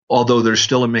although there's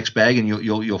still a mixed bag, and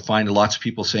you'll find lots of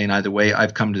people saying either way,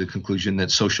 I've come to the conclusion that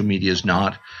social media is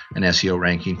not an SEO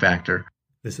ranking factor.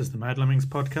 This is the Mad Lemmings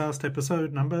podcast,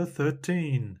 episode number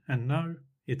 13. And no,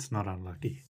 it's not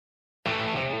unlucky.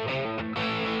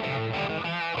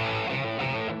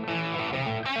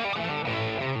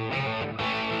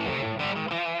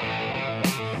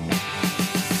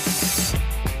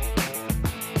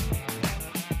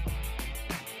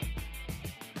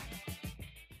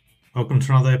 Welcome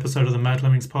to another episode of the Mad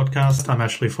Lemmings podcast. I'm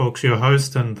Ashley Fawkes, your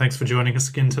host, and thanks for joining us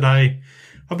again today.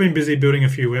 I've been busy building a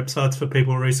few websites for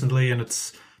people recently, and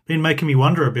it's been making me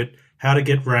wonder a bit how to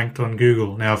get ranked on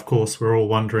Google. Now, of course, we're all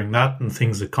wondering that, and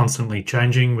things are constantly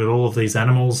changing with all of these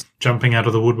animals jumping out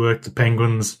of the woodwork, the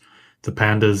penguins, the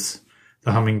pandas,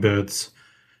 the hummingbirds.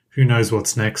 Who knows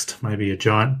what's next? Maybe a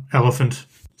giant elephant.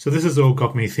 So this has all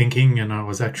got me thinking, and I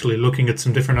was actually looking at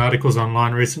some different articles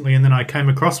online recently, and then I came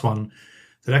across one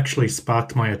that actually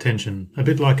sparked my attention. A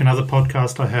bit like another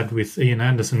podcast I had with Ian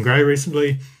Anderson Gray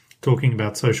recently, talking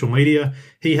about social media.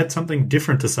 He had something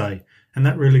different to say, and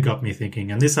that really got me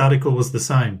thinking. And this article was the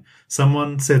same.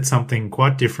 Someone said something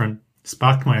quite different,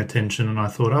 sparked my attention, and I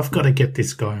thought, I've got to get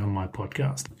this guy on my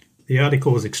podcast. The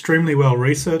article was extremely well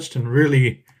researched and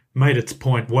really made its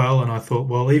point well, and I thought,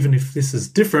 well, even if this is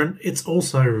different, it's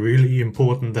also really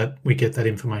important that we get that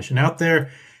information out there,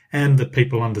 and that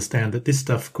people understand that this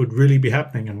stuff could really be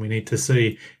happening, and we need to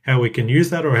see how we can use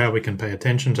that or how we can pay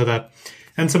attention to that.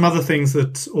 And some other things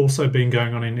that's also been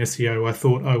going on in SEO, I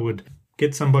thought I would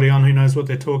get somebody on who knows what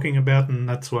they're talking about, and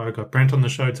that's why I got Brent on the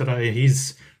show today.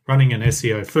 He's running an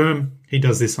SEO firm. He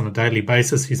does this on a daily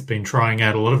basis. He's been trying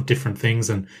out a lot of different things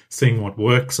and seeing what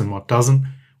works and what doesn't,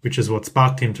 which is what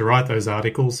sparked him to write those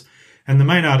articles. And the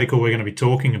main article we're going to be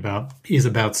talking about is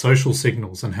about social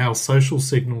signals and how social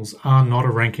signals are not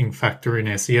a ranking factor in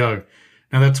SEO.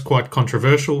 Now, that's quite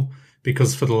controversial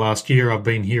because for the last year I've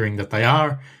been hearing that they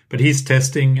are, but his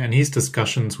testing and his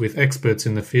discussions with experts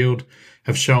in the field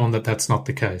have shown that that's not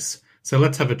the case. So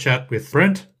let's have a chat with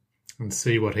Brent and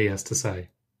see what he has to say.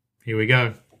 Here we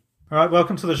go. All right,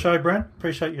 welcome to the show, Brent.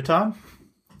 Appreciate your time.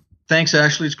 Thanks,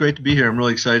 Ashley. It's great to be here. I'm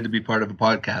really excited to be part of a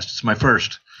podcast. It's my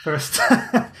first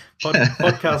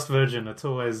podcast virgin. It's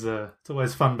always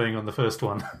fun being on the first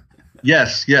one.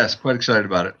 Yes, quite excited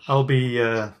about it. I'll be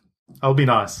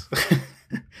nice.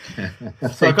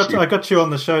 So I got you on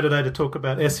the show today to talk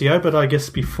about SEO, but I guess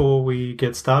before we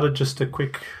get started, just a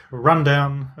quick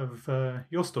rundown of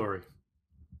your story.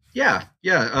 Yeah.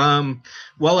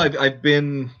 Well, I've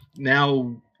been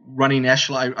now running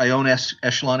Echelon. I own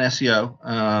Echelon SEO,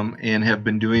 and have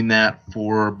been doing that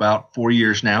for about 4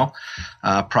 years now.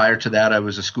 Prior to that, I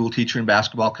was a school teacher and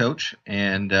basketball coach,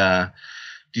 and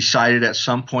decided at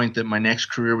some point that my next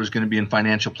career was going to be in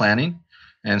financial planning.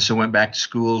 And so went back to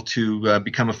school to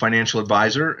become a financial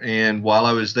advisor. And while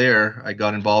I was there, I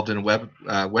got involved in a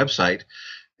website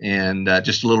and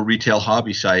just a little retail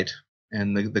hobby site.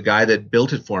 And the guy that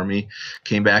built it for me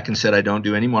came back and said, I don't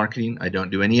do any marketing. I don't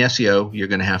do any SEO. You're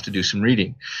going to have to do some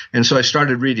reading. And so I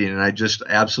started reading, and I just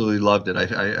absolutely loved it.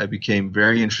 I became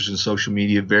very interested in social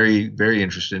media, very, very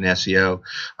interested in SEO.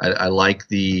 I like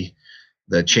the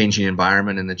changing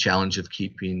environment and the challenge of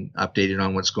keeping updated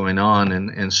on what's going on.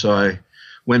 And so I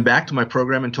went back to my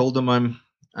program and told them I'm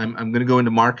going to go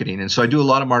into marketing. And so I do a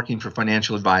lot of marketing for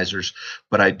financial advisors,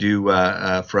 but I do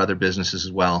for other businesses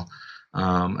as well.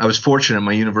 I was fortunate.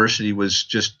 My university was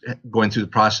just going through the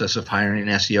process of hiring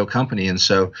an SEO company, and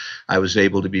so I was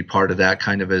able to be part of that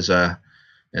kind of as a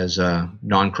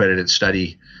non-credited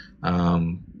study.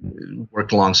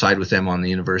 Worked alongside with them on the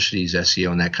university's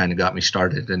SEO, and that kind of got me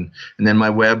started. And then my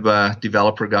web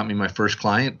developer got me my first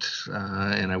client,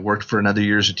 and I worked for another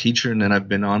year as a teacher, and then I've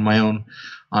been on my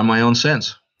own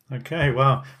since. Okay,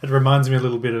 wow. It reminds me a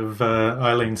little bit of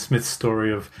Eileen Smith's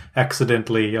story of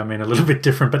accidentally, a little bit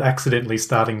different, but accidentally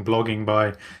starting blogging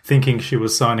by thinking she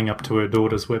was signing up to her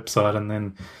daughter's website,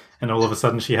 and all of a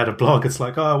sudden she had a blog. It's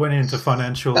like, I went into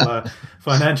financial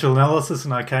analysis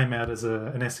and I came out as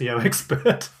an SEO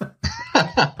expert.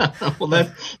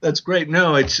 Well, that's great.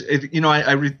 No, I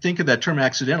think of that term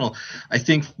accidental. I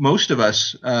think most of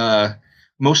us,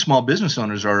 most small business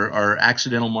owners are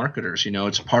accidental marketers.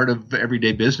 It's part of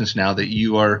everyday business now that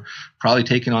you are probably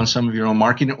taking on some of your own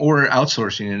marketing or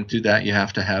outsourcing, and to do that you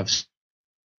have to have.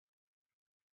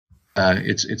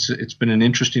 It's been an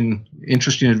interesting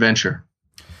adventure.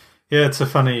 Yeah, it's a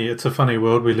funny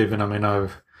world we live in. I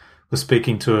was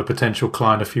speaking to a potential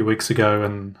client a few weeks ago,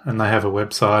 and they have a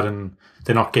website, and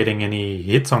they're not getting any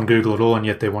hits on Google at all, and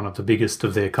yet they're one of the biggest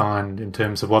of their kind in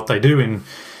terms of what they do in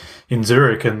in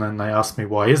Zurich, and then they asked me,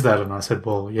 why is that? And I said,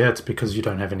 well, yeah, it's because you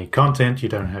don't have any content, you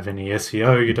don't have any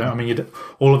SEO,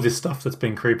 all of this stuff that's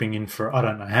been creeping in for I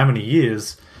don't know how many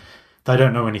years, they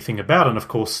don't know anything about. And of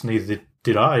course, neither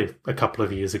did I a couple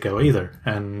of years ago either.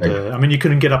 And you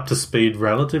couldn't get up to speed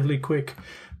relatively quick,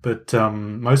 but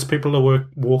most people are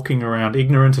walking around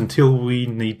ignorant until we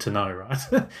need to know, right?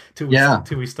 Till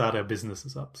we start our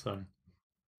businesses up. So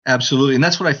absolutely, and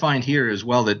that's what I find here as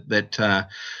well. That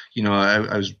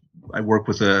I work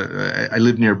with I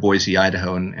live near Boise,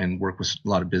 Idaho, and work with a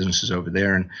lot of businesses over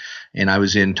there. And I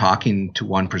was talking to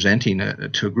one presenting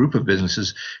to a group of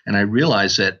businesses, and I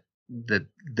realized that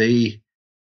they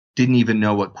didn't even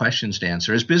know what questions to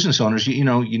answer. As business owners, you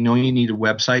need a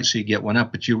website, so you get one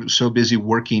up, but you're so busy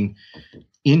working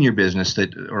in your business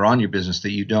on your business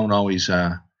that you don't always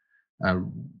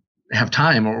have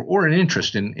time or an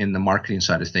interest in the marketing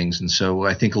side of things. And so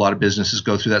I think a lot of businesses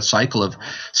go through that cycle of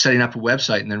setting up a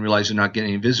website and then realize they're not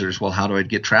getting any visitors. Well, how do I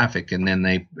get traffic? And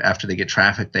then after they get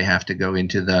traffic, they have to go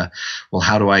into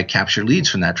how do I capture leads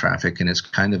from that traffic? And it's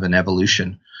kind of an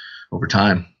evolution over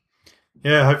time.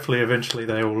 Yeah, hopefully eventually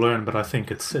they all learn, but I think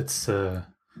it's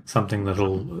something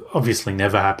that'll obviously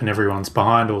never happen. Everyone's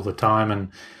behind all the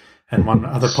time. And one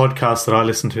other podcast that I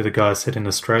listened to, the guy said in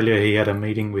Australia he had a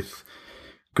meeting with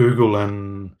Google,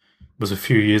 and it was a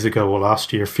few years ago or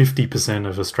last year, 50%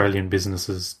 of Australian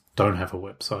businesses don't have a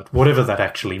website. Whatever that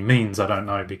actually means, I don't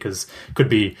know, because it could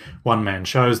be one-man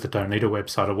shows that don't need a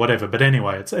website or whatever. But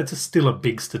anyway, it's still a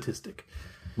big statistic.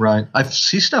 Right. I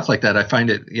see stuff like that. I find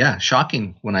it,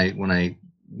 shocking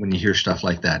when you hear stuff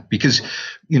like that, because,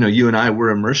 you and I, we're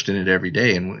immersed in it every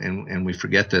day, and we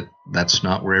forget that that's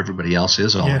not where everybody else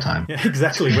is all the time. Yeah,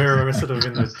 exactly. We're sort of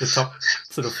in the top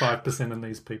sort of 5%, and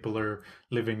these people are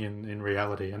living in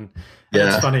reality. And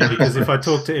it's funny because if I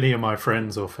talk to any of my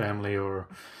friends or family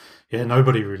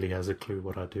nobody really has a clue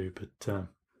what I do, but,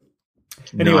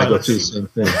 anyway,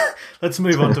 let's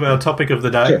move on to our topic of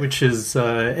the day, which is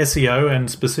SEO, and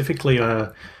specifically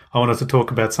I wanted to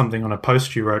talk about something on a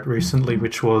post you wrote recently,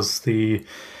 which was the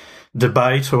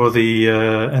debate or the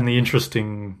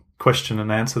interesting question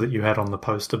and answer that you had on the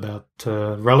post about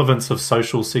relevance of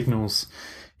social signals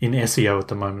in SEO at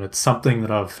the moment. It's something that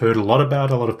I've heard a lot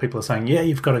about. A lot of people are saying, yeah,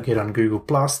 you've got to get on Google+.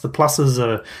 The pluses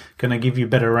are going to give you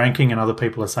better ranking, and other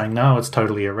people are saying, no, it's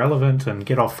totally irrelevant, and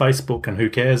get off Facebook, and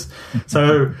who cares?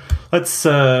 So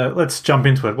let's jump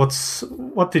into it.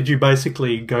 What did you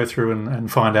basically go through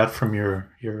and find out from your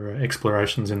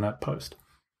explorations in that post?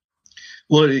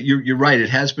 Well, you're right. It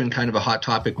has been kind of a hot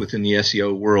topic within the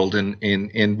SEO world,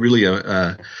 and really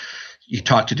you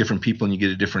talk to different people and you get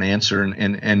a different answer.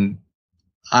 And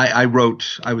I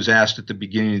was asked at the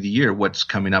beginning of the year what's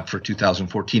coming up for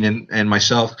 2014, and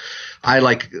myself, I,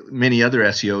 like many other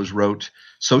SEOs, wrote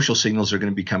social signals are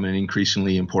going to become an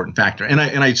increasingly important factor. And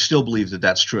I still believe that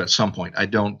that's true at some point. I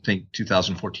don't think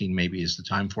 2014 maybe is the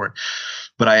time for it.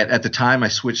 But at the time, I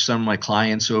switched some of my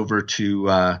clients over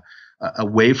to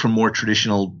away from more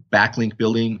traditional backlink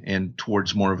building and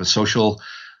towards more of a social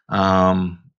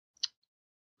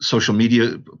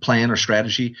media plan or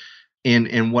strategy.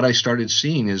 And what I started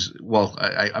seeing is,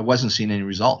 I wasn't seeing any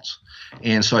results.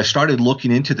 And so I started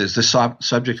looking into this. This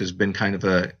subject has been kind of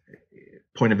a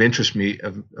point of interest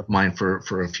of mine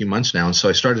for a few months now. And so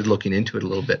I started looking into it a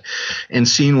little bit and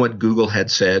seeing what Google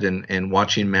had said, and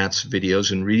watching Matt's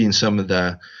videos and reading some of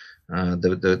the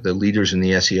leaders in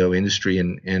the SEO industry.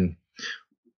 And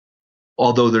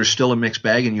although there's still a mixed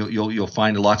bag, and you'll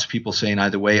find lots of people saying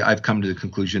either way, I've come to the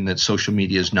conclusion that social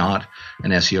media is not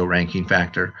an SEO ranking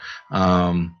factor.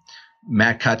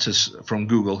 Matt Cutts from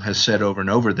Google has said over and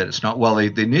over that it's not. Well,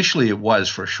 initially it was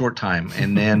for a short time,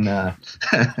 and then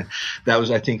that was,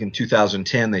 I think, in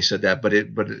 2010 they said that.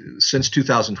 But since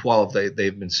 2012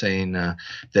 they've been saying that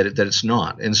it's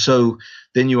not. And so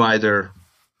then you either,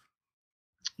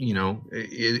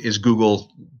 is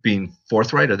Google being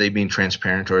forthright? Are they being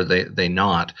transparent, or are they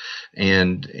not?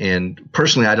 And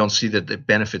personally, I don't see that it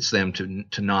benefits them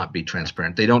to not be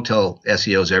transparent. They don't tell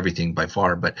SEOs everything by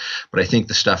far, but I think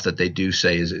the stuff that they do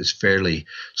say is fairly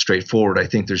straightforward. I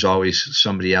think there's always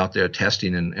somebody out there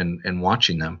testing and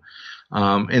watching them.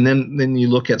 And then you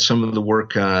look at some of the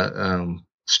work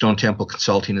Stone Temple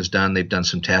Consulting has done. They've done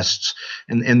some tests,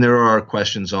 and there are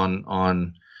questions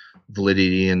on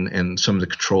validity and some of the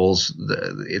controls.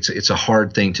 It's a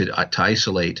hard thing to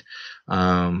isolate,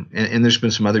 and there's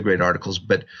been some other great articles,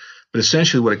 but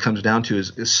essentially what it comes down to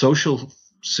is social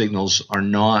signals are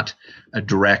not a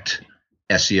direct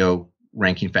SEO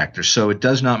ranking factor. So it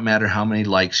does not matter how many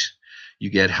likes you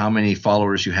get, how many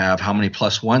followers you have, how many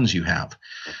 +1s you have.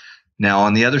 Now,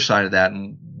 on the other side of that,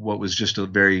 and what was just a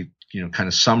very kind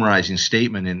of summarizing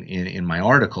statement in my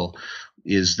article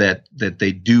is that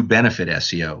they do benefit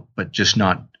SEO, but just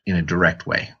not in a direct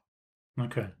way.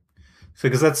 Okay. So,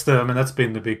 because that's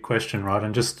been the big question, right?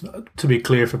 And just to be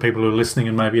clear for people who are listening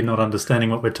and maybe not understanding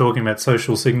what we're talking about,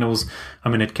 social signals,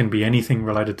 it can be anything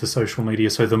related to social media.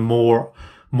 So the more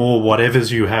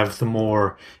whatevers you have, the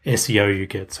more SEO you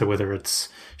get. So whether it's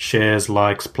shares,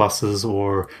 likes, pluses,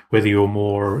 or whether you're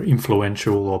more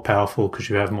influential or powerful because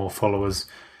you have more followers.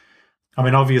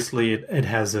 Obviously it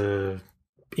has an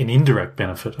indirect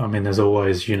benefit. There's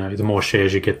always, the more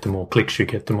shares you get, the more clicks you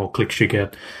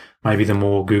get, maybe the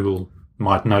more Google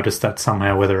might notice that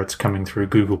somehow, whether it's coming through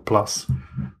Google Plus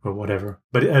or whatever.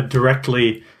 But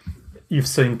directly, you've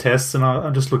seen tests, and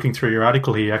I'm just looking through your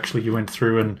article here. Actually, you went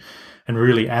through and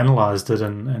really analyzed it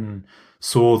and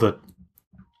saw that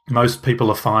most people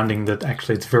are finding that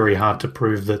actually it's very hard to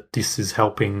prove that this is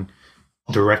helping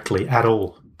directly at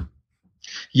all.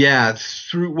 Yeah,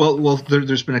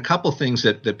 there's been a couple things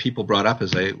that people brought up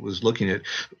as I was looking at.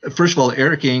 First of all,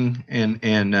 Eric Ng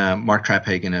and Mark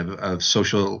Traphagen of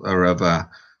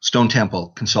Stone Temple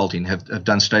Consulting have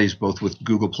done studies both with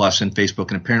Google Plus and Facebook,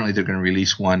 and apparently they're going to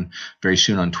release one very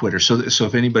soon on Twitter. So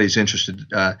if anybody's interested,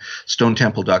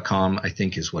 stonetemple.com I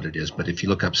think is what it is. But if you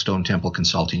look up Stone Temple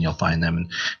Consulting, you'll find them,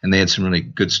 and they had some really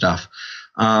good stuff.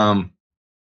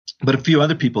 But a few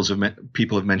other people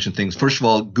have mentioned things. First of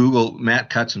all, Google,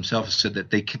 Matt Cutts himself has said that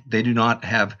they do not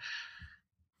have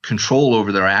control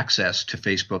over their access to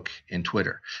Facebook and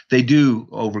Twitter. They do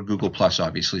over Google Plus,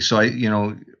 obviously. So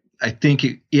I think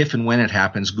if and when it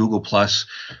happens, Google Plus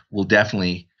will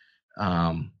definitely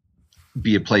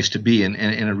be a place to be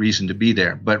and a reason to be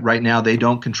there. But right now, they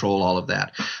don't control all of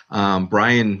that.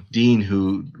 Brian Dean,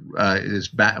 who runs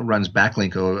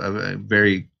Backlinko, a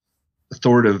very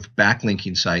authoritative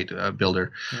backlinking site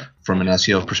builder from an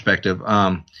SEO perspective,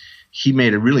 he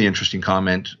made a really interesting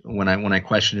comment when I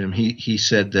questioned him. He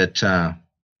said that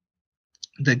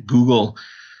Google,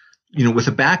 with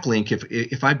a backlink,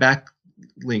 if I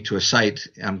backlink to a site,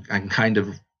 I'm kind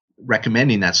of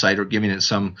recommending that site or giving it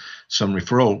some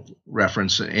referral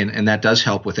reference, and that does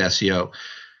help with SEO.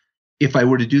 If I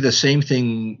were to do the same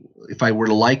thing, if I were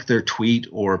to like their tweet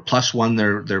or plus one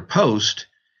their post,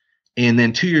 and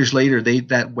then 2 years later,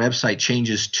 that website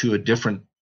changes to a different,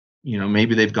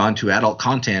 maybe they've gone to adult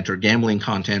content or gambling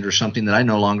content or something that I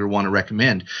no longer want to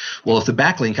recommend. Well, if the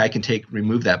backlink, I can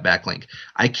remove that backlink.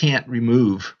 I can't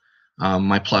remove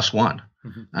my plus one.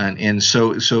 Mm-hmm. And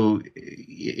so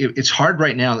it's hard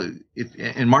right now.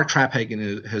 And Mark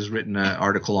Traphagen has written an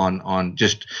article on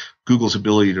just Google's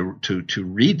ability to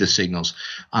read the signals.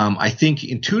 I think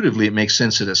intuitively it makes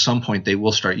sense that at some point they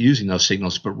will start using those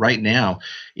signals. But right now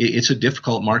it's a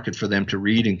difficult market for them to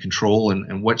read and control.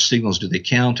 And what signals do they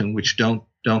count and which don't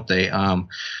they?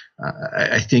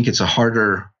 I think it's a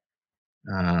harder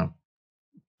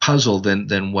puzzle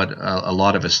than what a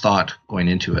lot of us thought going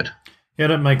into it. Yeah,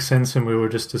 that makes sense, and we were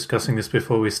just discussing this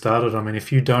before we started.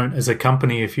 If you don't, as a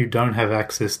company, if you don't have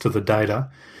access to the data,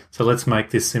 so let's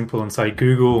make this simple and say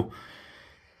Google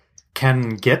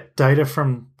can get data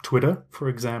from Twitter, for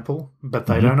example, but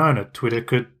they don't own it. Twitter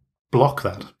could block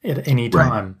that at any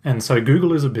time. Right. And so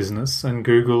Google is a business, and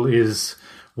Google is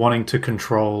wanting to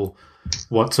control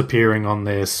what's appearing on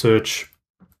their search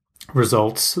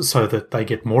results so that they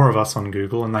get more of us on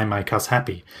Google and they make us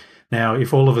happy. Now,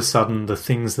 if all of a sudden the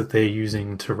things that they're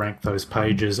using to rank those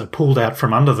pages are pulled out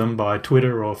from under them by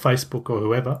Twitter or Facebook or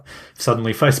whoever,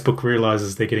 suddenly Facebook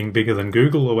realizes they're getting bigger than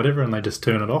Google or whatever and they just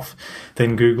turn it off,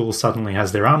 then Google suddenly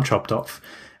has their arm chopped off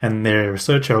and their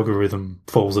search algorithm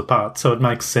falls apart. So it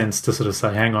makes sense to sort of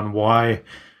say, hang on, why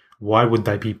would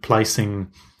they be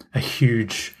placing a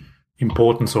huge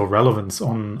importance or relevance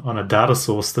on a data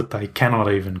source that they cannot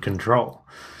even control?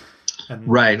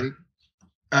 Right.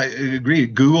 I agree.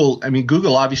 Google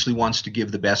obviously wants to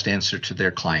give the best answer to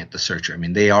their client, the searcher.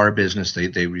 They are a business.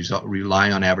 They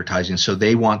rely on advertising, so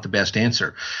they want the best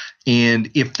answer. And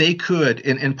if they could,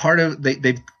 and part of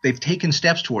they've taken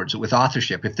steps towards it with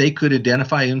authorship. If they could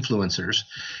identify influencers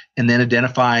and then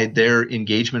identify their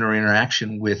engagement or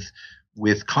interaction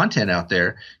with content out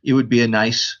there, it would be a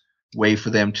nice way for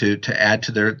them to add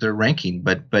to their ranking.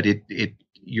 But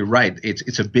you're right.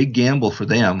 It's a big gamble for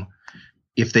them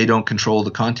if they don't control the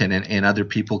content, and other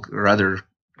people or other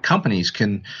companies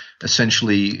can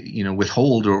essentially,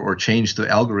 withhold or change the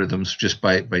algorithms just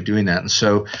by doing that. And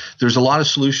so there's a lot of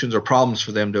solutions or problems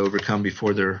for them to overcome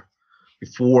before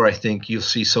I think you'll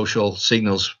see social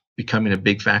signals becoming a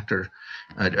big factor,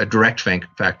 a direct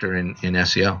factor in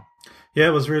SEO. Yeah,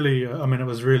 it was really, it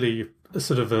was really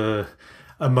sort of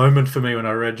a a moment for me when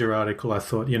I read your article. I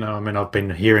thought, I've been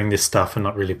hearing this stuff and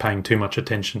not really paying too much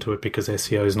attention to it because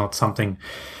SEO is not something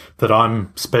that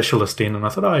I'm specialist in. And I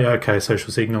thought, oh, yeah, okay,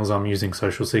 social signals, I'm using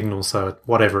social signals, so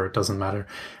whatever, it doesn't matter.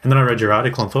 And then I read your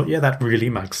article and thought, yeah, that really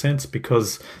makes sense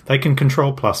because they can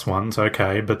control +1s,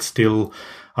 okay, but still,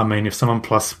 if someone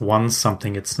 +1s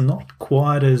something, it's not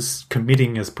quite as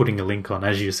committing as putting a link on,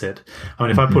 as you said.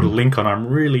 If I put a link on, I'm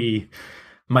really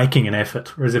making an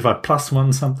effort. Whereas if I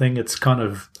 +1 something, it's kind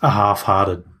of a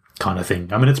half-hearted kind of thing.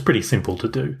 It's pretty simple to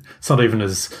do. It's not even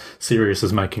as serious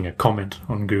as making a comment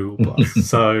on Google+.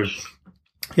 So,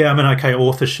 yeah, okay,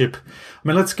 authorship.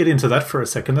 Let's get into that for a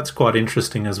second. That's quite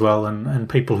interesting as well. And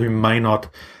people who may not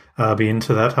be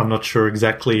into that, I'm not sure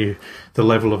exactly the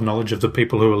level of knowledge of the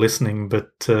people who are listening,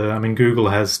 but, Google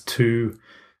has two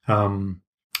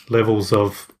levels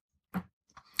of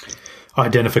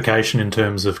identification in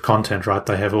terms of content, right?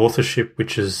 They have authorship,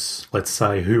 which is, let's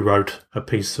say, who wrote a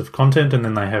piece of content, and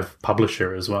then they have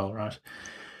publisher as well, right?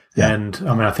 Yeah. And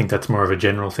I think that's more of a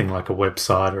general thing, like a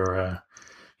website or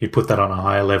you put that on a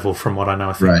higher level. From what I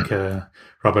know, I think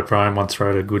Robert Ryan once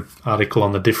wrote a good article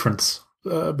on the difference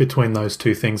between those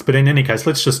two things. But in any case,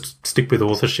 let's just stick with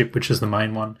authorship, which is the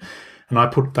main one. And I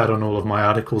put that on all of my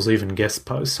articles, even guest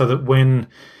posts, so that when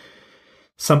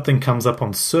something comes up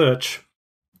on search,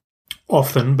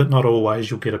 often, but not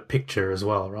always, you'll get a picture as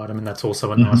well, right? That's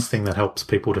also a nice thing that helps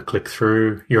people to click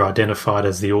through. You're identified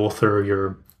as the author.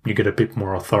 You get a bit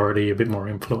more authority, a bit more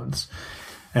influence.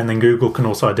 And then Google can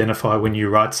also identify when you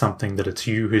write something that it's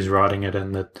you who's writing it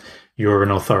and that you're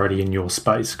an authority in your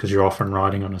space because you're often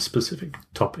writing on a specific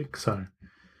topic. So,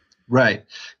 Right.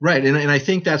 And I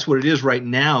think that's what it is right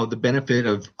now. The benefit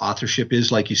of authorship is,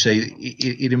 like you say,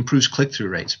 it improves click-through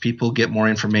rates. People get more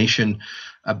information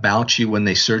about you when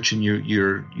they search and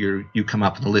you come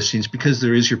up with the listings because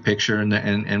there is your picture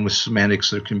and with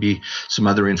semantics there can be some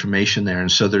other information there,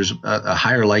 and so there's a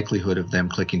higher likelihood of them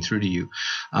clicking through to you.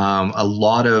 A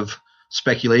lot of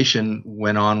speculation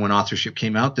went on when authorship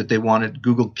came out that they wanted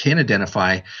Google can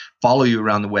identify, follow you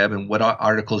around the web, and what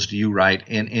articles do you write,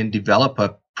 and develop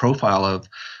a profile of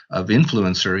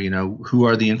influencer. Who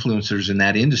are the influencers in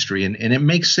that industry, and it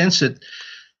makes sense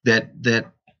that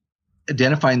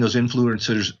identifying those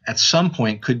influencers at some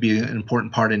point could be an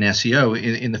important part in SEO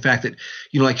in the fact that,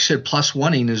 like you said,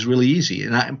 +1ing is really easy.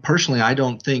 And I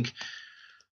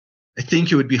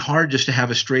think it would be hard just to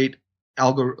have a straight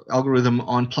algorithm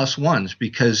on +1s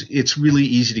because it's really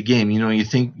easy to game.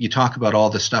 You talk about all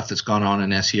the stuff that's gone on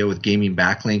in SEO with gaming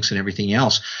backlinks and everything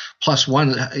else.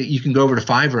 +1, you can go over to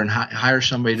Fiverr and hire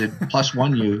somebody to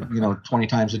 +1 you 20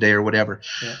 times a day or whatever.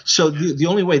 Yeah. So the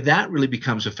only way that really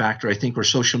becomes a factor, I think, where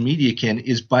social media can,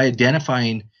 is by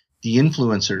identifying the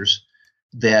influencers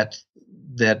that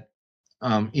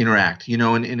interact.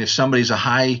 And if somebody's a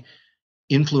high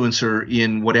influencer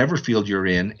in whatever field you're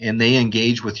in and they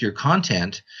engage with your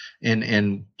content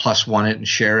and +1 it and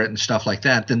share it and stuff like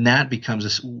that, then that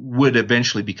would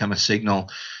eventually become a signal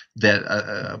that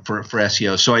for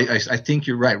SEO. So I think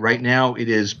you're right. Right now it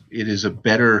is a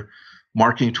better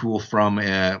marketing tool from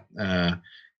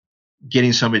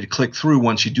getting somebody to click through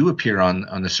once you do appear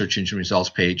on the search engine results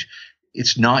page.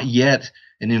 It's not yet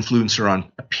an influencer on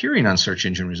appearing on search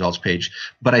engine results page,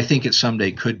 but I think it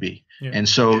someday could be. Yeah. And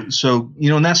so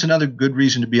and that's another good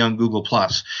reason to be on Google+.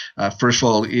 First of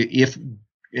all, I'm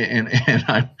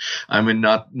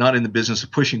not in the business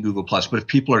of pushing Google+, but if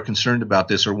people are concerned about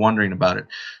this or wondering about it,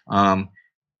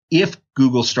 if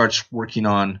Google starts working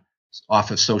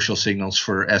off of social signals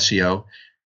for SEO,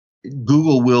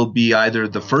 Google will be either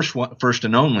the first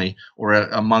and only, or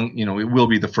among, it will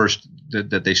be the first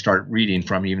that they start reading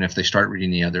from, even if they start reading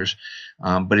the others.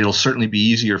 But it'll certainly be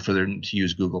easier for them to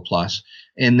use Google+.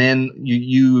 And then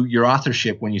your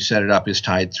authorship, when you set it up, is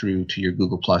tied through to your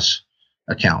Google+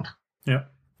 account. Yeah.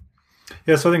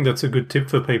 Yes, I think that's a good tip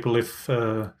for people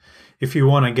if you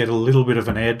want to get a little bit of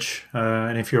an edge,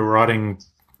 and if you're writing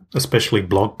especially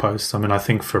blog posts. I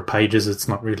think for pages it's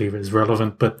not really as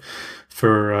relevant, but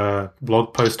for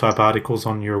blog post type articles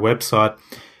on your website,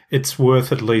 it's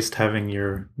worth at least having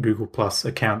your Google Plus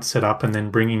account set up and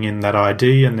then bringing in that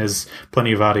ID. And there's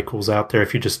plenty of articles out there.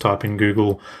 If you just type in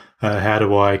Google, how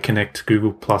do I connect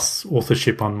Google Plus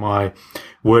authorship on my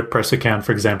WordPress account,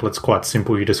 for example, it's quite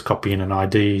simple. You just copy in an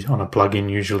ID on a plugin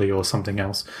usually or something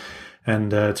else.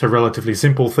 And it's a relatively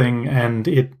simple thing, and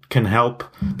it can help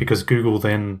because Google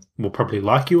then will probably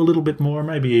like you a little bit more,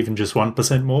 maybe even just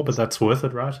 1% more, but that's worth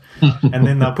it, right? And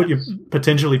then they'll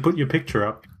potentially put your picture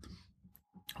up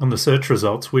on the search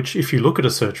results, which if you look at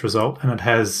a search result and it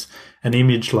has an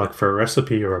image like for a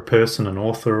recipe or a person, an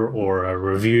author or a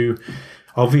review,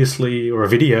 obviously, or a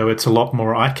video, it's a lot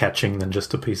more eye-catching than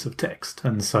just a piece of text.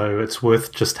 And so it's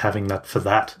worth just having that for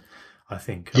that, I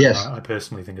think. Yes. I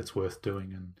personally think it's worth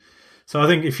doing. And so I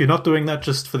think if you're not doing that,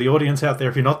 just for the audience out there,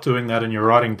 if you're not doing that and you're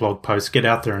writing blog posts, get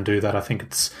out there and do that. I think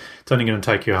it's only going to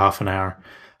take you half an hour,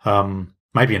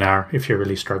 maybe an hour if you're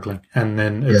really struggling. And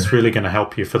then it's really going to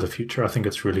help you for the future. I think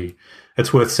it's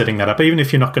worth setting that up. Even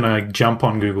if you're not going to jump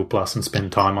on Google Plus and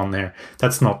spend time on there,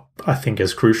 that's not, I think,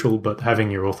 as crucial, but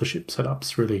having your authorship set up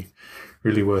is really,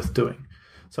 really worth doing.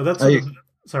 So that's,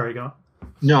 sorry, go on.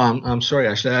 No, I'm sorry,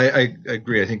 Ashley. I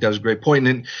agree. I think that was a great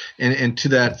point. And to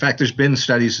that fact, there's been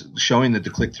studies showing that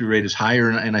the click-through rate is higher.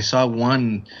 And I saw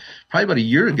one probably about a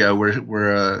year ago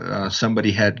where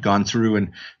somebody had gone through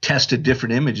and tested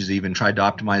different images, even tried to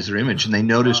optimize their image. And they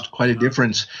noticed quite a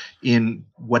difference in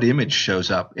what image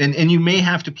shows up. And you may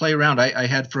have to play around. I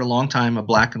had for a long time a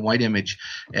black and white image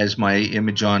as my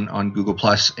image on Google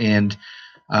Plus, and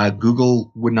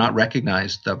Google would not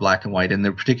recognize the black and white, and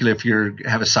particularly if you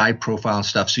have a side profile and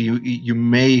stuff. So you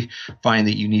may find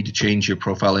that you need to change your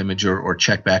profile image or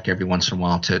check back every once in a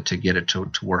while to get it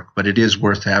to work. But it is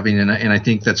worth having, and I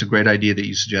think that's a great idea that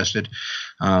you suggested,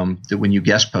 that when you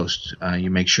guest post,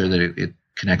 you make sure that it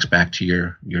connects back to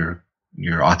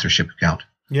your authorship account.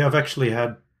 Yeah, I've actually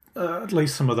had at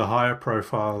least some of the higher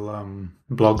profile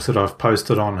blogs that I've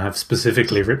posted on have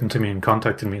specifically written to me and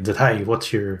contacted me and said, hey,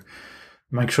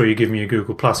 make sure you give me a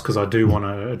Google Plus because I do want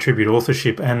to attribute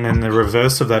authorship. And then the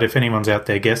reverse of that, if anyone's out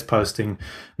there guest posting,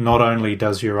 not only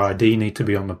does your ID need to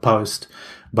be on the post,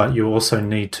 but you also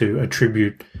need to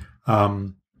attribute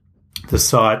the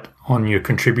site on your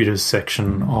contributors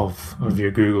section of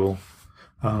your Google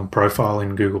profile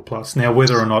in Google Plus. Now,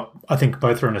 whether or not I think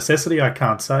both are a necessity, I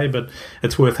can't say, but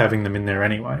it's worth having them in there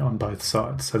anyway on both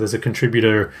sides. So there's a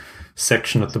contributor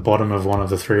section at the bottom of one of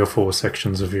the 3 or 4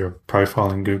 sections of your profile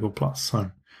in Google Plus.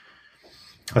 So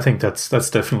I think that's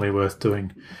definitely worth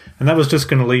doing. And that was just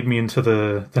going to lead me into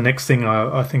the next thing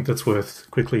I think that's worth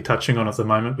quickly touching on at the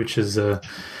moment, which is I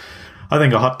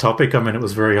think a hot topic. I mean, it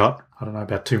was very hot, I don't know,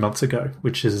 about 2 months ago,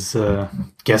 which is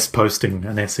guest posting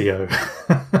and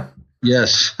SEO.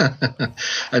 Yes.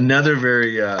 Another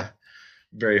very,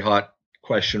 very hot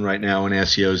question right now in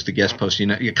SEO is the guest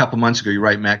posting. A couple months ago, you're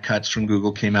right, Matt Cutts from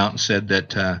Google came out and said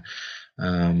that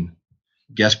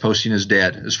guest posting is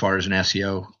dead as far as an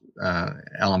SEO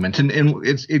element. And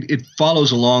it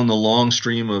follows along the long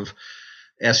stream of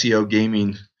SEO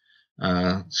gaming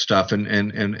stuff.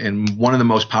 And one of the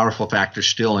most powerful factors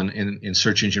still in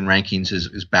search engine rankings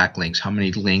is backlinks. How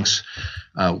many links,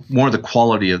 more the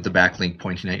quality of the backlink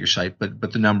pointing at your site,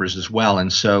 but the numbers as well.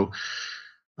 And so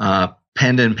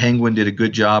Panda and Penguin did a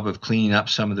good job of cleaning up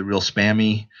some of the real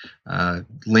spammy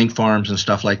link farms and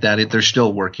stuff like that. They're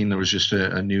still working. There was just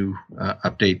a new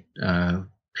update,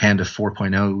 Panda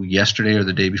 4.0 yesterday or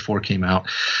the day before came out.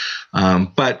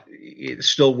 But it's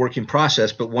still a working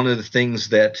process. But one of the things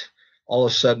that all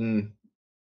of a sudden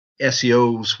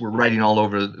SEOs were writing all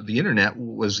over the internet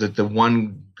was that the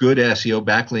one good SEO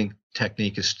backlink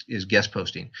technique is guest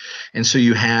posting. And so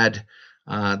you had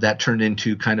that turned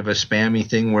into kind of a spammy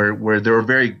thing where there were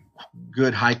very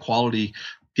good, high quality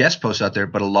guest posts out there,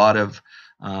 but a lot of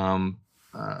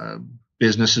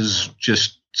businesses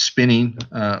just spinning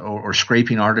or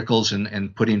scraping articles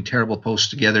and putting terrible posts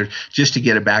together just to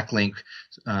get a backlink,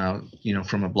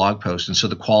 from a blog post. And so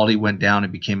the quality went down.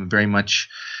 It became very much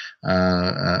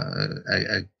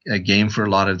a game for a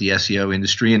lot of the SEO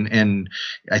industry. And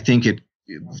I think it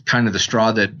kind of the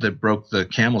straw that broke the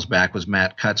camel's back was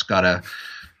Matt Cutts got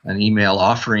an email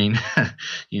offering,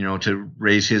 to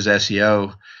raise his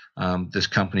SEO. This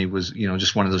company was,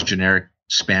 just one of those generic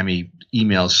spammy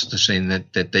emails saying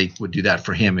that they would do that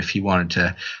for him if he wanted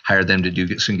to hire them to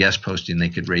do some guest posting. They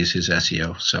could raise his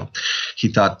SEO. So he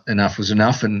thought enough was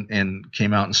enough and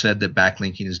came out and said that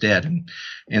backlinking is dead.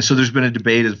 And so there's been a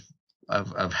debate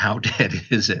of how dead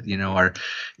is it? Are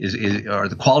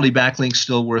the quality backlinks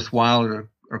still worthwhile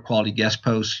or quality guest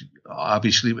posts?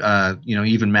 Obviously,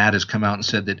 even Matt has come out and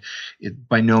said that it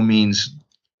by no means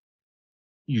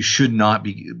you should not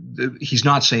be. He's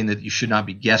not saying that you should not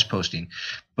be guest posting,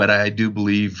 but I do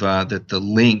believe that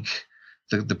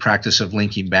the practice of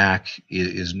linking back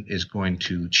is going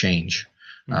to change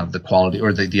the quality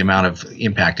or the amount of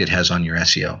impact it has on your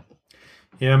SEO.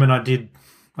 Yeah, I mean,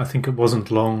 I think it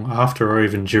wasn't long after or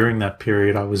even during that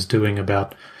period, I was doing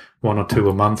about 1 or 2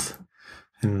 a month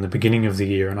in the beginning of the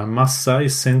year. And I must say,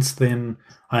 since then,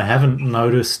 I haven't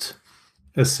noticed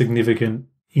a significant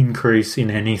increase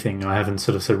in anything. I haven't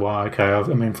sort of said, well, okay,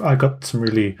 I got some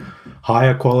really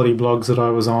higher quality blogs that I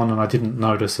was on, and I didn't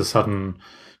notice a sudden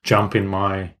jump in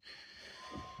my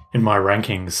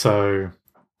rankings. So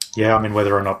Yeah, I mean,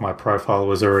 whether or not my profile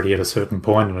was already at a certain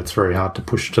point, and it's very hard to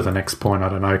push to the next point, I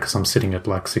don't know, because I'm sitting at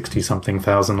like 60-something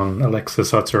thousand on Alexa,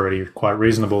 so it's already quite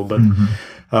reasonable. But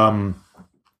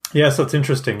yeah, so it's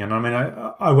interesting. And I mean,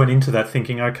 I went into that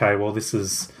thinking, okay, well, this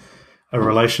is a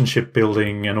relationship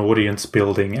building, an audience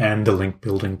building, and a link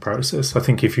building process. I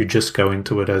think if you just go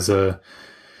into it as a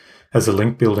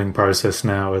link building process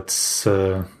now, it's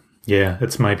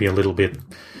it's maybe a little bit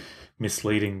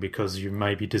misleading because you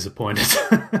may be disappointed.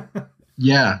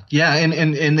 Yeah,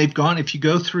 and they've gone. If you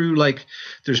go through, like,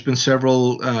 there's been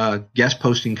several guest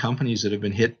posting companies that have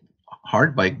been hit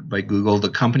hard by Google, the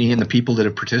company and the people that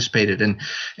have participated, and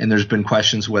there's been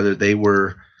questions whether they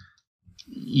were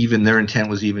even, their intent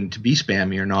was even to be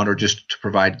spammy or not, or just to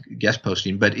provide guest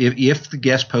posting. But if the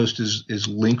guest post is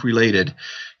link related,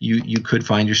 you could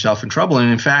find yourself in trouble.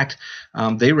 And in fact,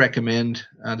 they recommend,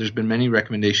 there's been many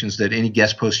recommendations that any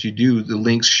guest post you do, the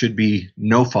links should be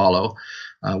no follow,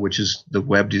 which is the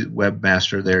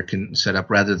webmaster there can set up,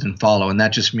 rather than follow. And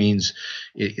that just means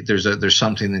there's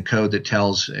something in the code that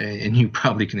tells, and you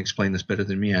probably can explain this better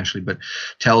than me actually, but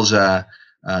tells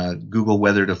Google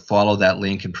whether to follow that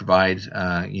link and provide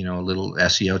a little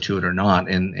SEO to it or not.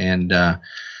 And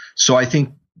so I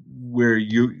think what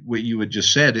you had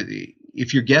just said,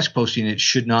 if you're guest posting, it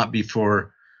should not be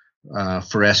for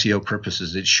SEO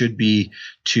purposes. It should be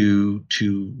to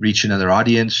reach another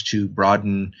audience, to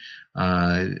broaden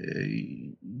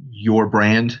your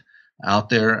brand out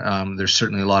there. There's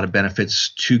certainly a lot of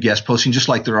benefits to guest posting, just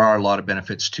like there are a lot of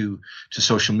benefits to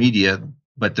social media,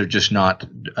 but they're just not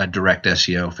a direct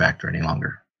SEO factor any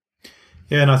longer.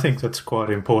 Yeah, and I think that's quite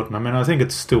important. I mean, I think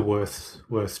it's still worth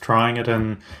trying it.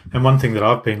 And one thing that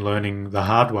I've been learning the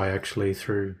hard way actually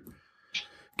through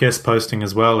guest posting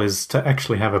as well is to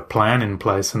actually have a plan in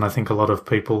place. And I think a lot of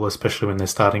people, especially when they're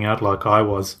starting out like I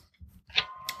was,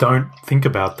 don't think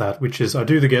about that, which is I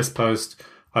do the guest post,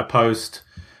 I post.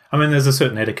 I mean, there's a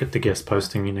certain etiquette to guest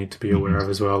posting you need to be aware of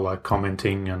as well, like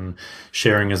commenting and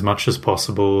sharing as much as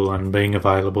possible and being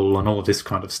available and all of this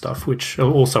kind of stuff, which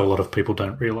also a lot of people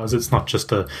don't realize. It's not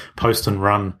just a post and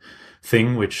run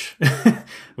thing, which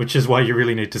is why you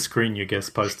really need to screen your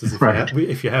guest posters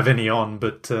if you have any on.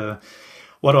 But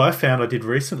what I found I did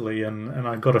recently, and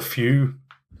I got a few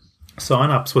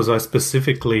sign-ups, was I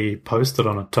specifically posted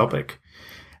on a topic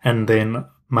and then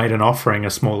made an offering, a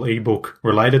small ebook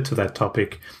related to that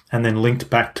topic, and then linked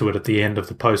back to it at the end of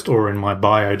the post or in my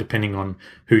bio, depending on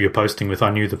who you're posting with.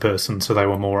 I knew the person, so they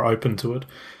were more open to it.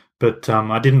 But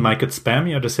I didn't make it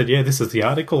spammy. I just said, yeah, this is the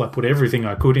article. I put everything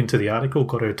I could into the article,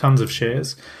 got her tons of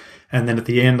shares. And then at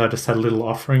the end, I just had a little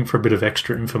offering for a bit of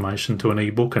extra information to an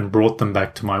ebook and brought them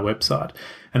back to my website.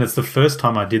 And it's the first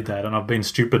time I did that. And I've been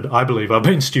stupid. I believe I've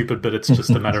been stupid, but it's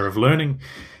just a matter of learning.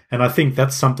 And I think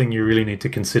that's something you really need to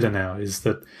consider now, is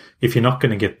that if you're not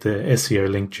going to get the SEO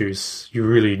link juice, you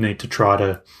really need to try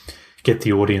to get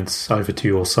the audience over to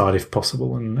your site if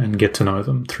possible and get to know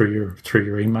them through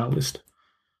your email list.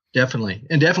 Definitely.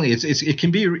 And definitely it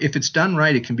can be, if it's done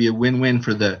right, it can be a win-win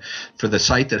for the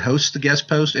site that hosts the guest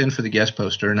post and for the guest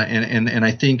poster. And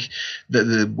I think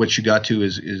that what you got to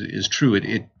is true.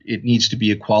 It needs to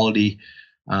be a quality,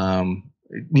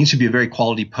 it needs to be a very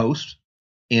quality post.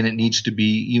 And it needs to be,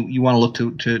 you want to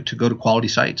look to go to quality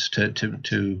sites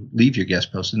to leave your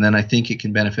guest post. And then I think it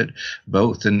can benefit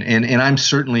both. And I'm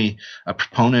certainly a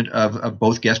proponent of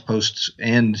both guest posts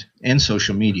and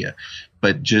social media.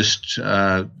 But just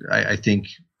I think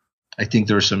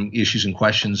there are some issues and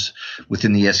questions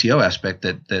within the SEO aspect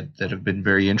that have been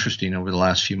very interesting over the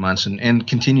last few months and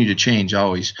continue to change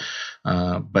always.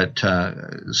 So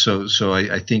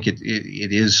I think it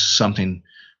is something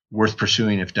worth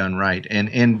pursuing if done right.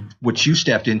 And what you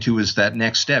stepped into is that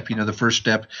next step. The first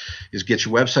step is get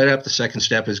your website up. The second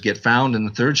step is get found. And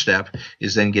the third step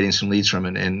is then getting some leads from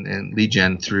it and lead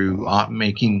gen through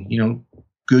making,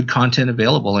 good content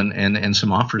available and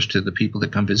some offers to the people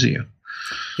that come visit you.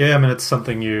 Yeah, I mean, it's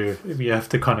something you have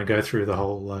to kind of go through the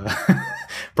whole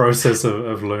process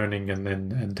of learning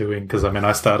and doing, because, I mean,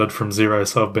 I started from zero,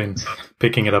 so I've been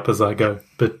picking it up as I go.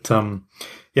 But,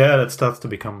 yeah, that starts to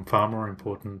become far more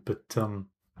important. But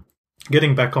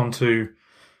getting back onto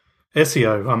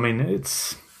SEO, I mean,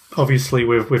 it's obviously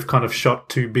we've kind of shot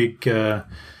two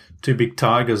big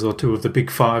tigers, or two of the big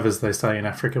five, as they say in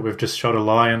Africa. We've just shot a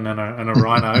lion and a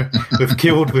rhino. we've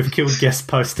killed guest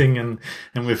posting and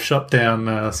we've shot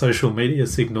down social media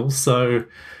signals. So,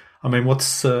 I mean,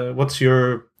 what's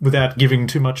your, without giving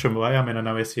too much away? I mean, I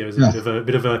know SEO is a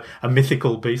bit of a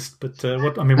mythical beast, but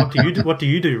what do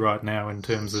you do right now in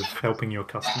terms of helping your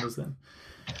customers then?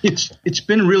 It's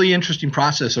been a really interesting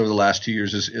process over the last 2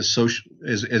 years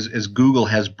as Google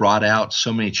has brought out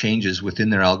so many changes within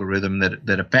their algorithm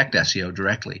that affect SEO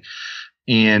directly,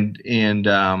 and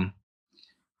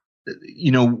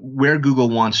where Google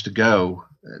wants to go.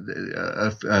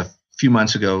 A few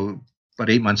months ago, about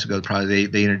 8 months ago, probably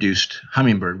they introduced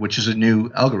Hummingbird, which is a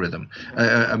new algorithm,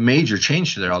 a major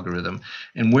change to their algorithm,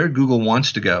 and where Google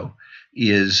wants to go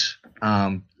is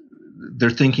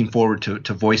they're thinking forward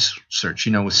to voice search.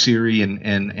 With Siri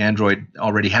and Android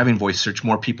already having voice search,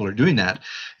 more people are doing that.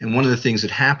 And one of the things that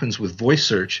happens with voice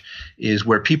search is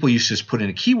where people used to just put in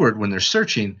a keyword when they're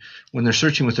searching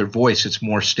with their voice, it's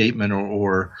more statement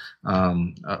or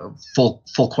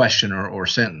full question or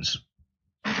sentence.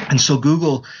 And so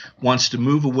Google wants to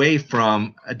move away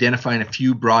from identifying a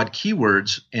few broad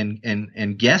keywords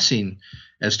and guessing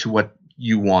as to what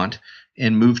you want,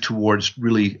 and move towards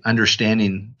really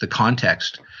understanding the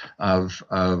context of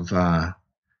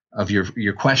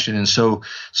your question. And so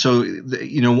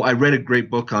I read a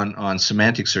great book on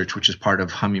semantic search, which is part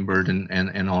of Hummingbird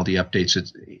and all the updates.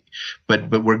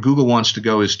 But where Google wants to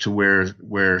go is to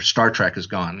where Star Trek has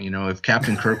gone. If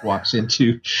Captain Kirk walks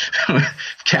into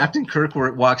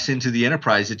the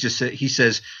Enterprise, he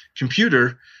says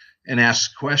computer, and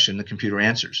asks a question, the computer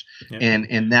answers. Yeah.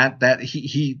 And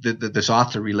this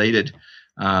author related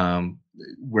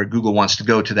where Google wants to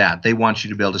go to that. They want you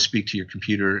to be able to speak to your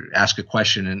computer, ask a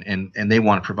question, and they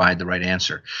want to provide the right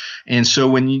answer. And so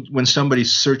when somebody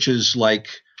searches like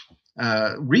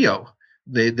Rio,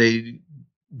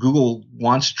 Google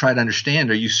wants to try to understand: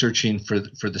 are you searching for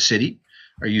the city?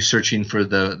 Are you searching for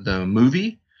the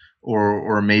movie,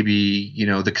 or maybe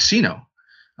the casino?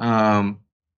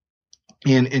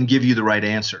 And give you the right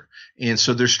answer. And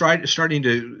so they're starting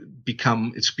to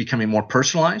becoming more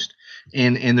personalized,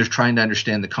 and they're trying to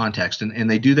understand the context. And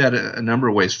they do that a number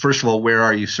of ways. First of all, where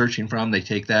are you searching from? They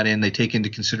take that in. They take into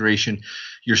consideration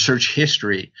your search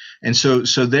history. And so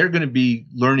they're going to be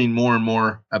learning more and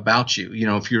more about you.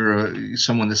 If you're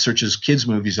someone that searches kids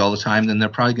movies all the time, then they're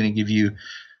probably going to give you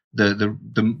the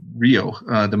Rio,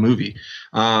 the movie.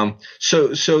 So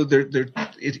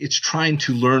it's trying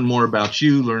to learn more about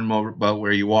you, learn more about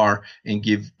where you are, and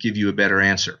give you a better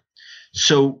answer.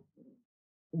 So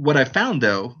what I found,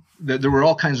 though, that there were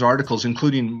all kinds of articles,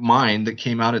 including mine, that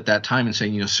came out at that time and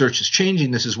saying, search is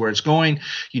changing. This is where it's going.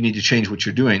 You need to change what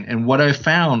you're doing. And what I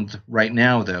found right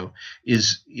now, though,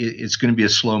 is it's going to be a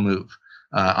slow move.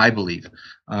 I believe.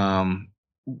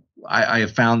 I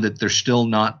have found that they're still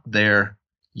not there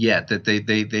yet, that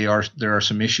there are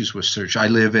some issues with search. I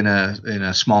live in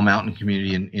a small mountain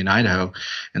community in Idaho,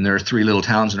 and there are 3 little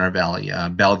towns in our valley: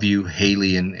 Bellevue,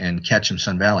 Haley, and Ketchum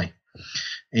Sun Valley.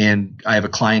 And I have a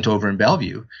client over in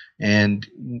Bellevue, and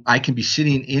I can be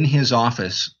sitting in his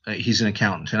office. He's an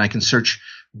accountant, and I can search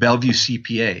Bellevue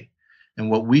CPA, and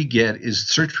what we get is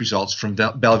search results from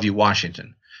Bellevue,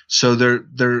 Washington. So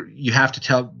you have to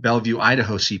tell Bellevue,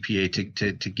 Idaho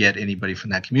CPA to get anybody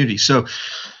from that community. So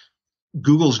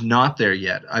Google's not there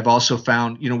yet. I've also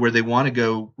found, where they want to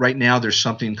go right now, there's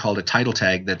something called a title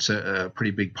tag that's a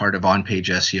pretty big part of on-page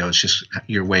SEO. It's just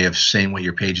your way of saying what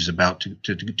your page is about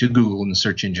to Google and the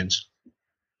search engines.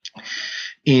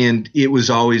 And it was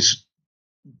always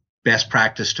best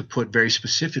practice to put very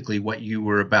specifically what you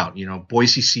were about,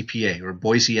 Boise CPA or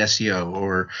Boise SEO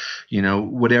or,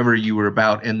 whatever you were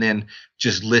about, and then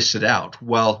just list it out.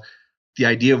 Well, the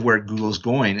idea of where Google's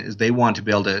going is they want to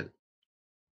be able to,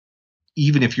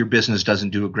 even if your business doesn't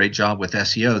do a great job with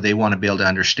SEO, they want to be able to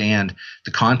understand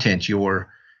the content you're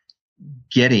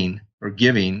getting or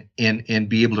giving and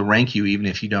be able to rank you even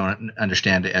if you don't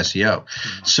understand SEO.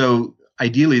 Mm-hmm. So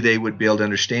ideally, they would be able to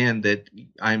understand that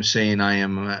I'm saying I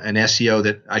am an SEO,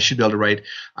 that I should be able to write,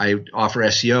 I offer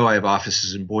SEO, I have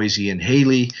offices in Boise and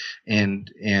Haley,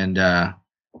 and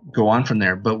go on from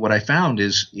there. But what I found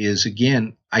is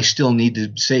again, I still need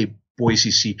to say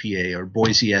Boise CPA or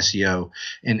Boise SEO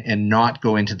and not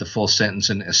go into the full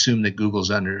sentence and assume that Google's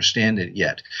understand it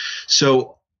yet.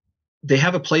 So they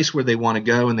have a place where they want to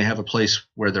go, and they have a place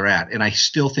where they're at. And I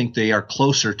still think they are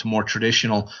closer to more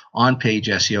traditional on-page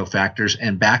SEO factors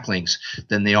and backlinks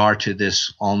than they are to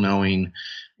this all-knowing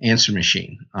answer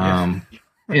machine. Yeah.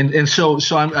 And so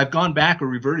I've gone back or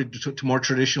reverted to more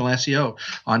traditional SEO,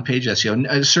 on-page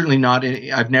SEO. Certainly not.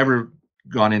 I've never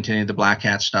gone into any of the black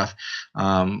hat stuff,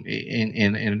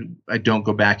 and I don't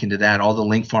go back into that. All the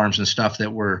link farms and stuff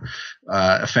that were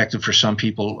effective for some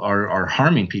people are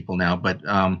harming people now. But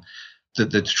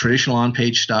the traditional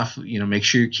on-page stuff, make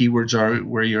sure your keywords are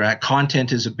where you're at.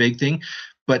 Content is a big thing,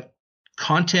 but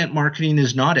content marketing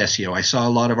is not SEO. I saw a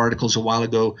lot of articles a while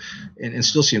ago and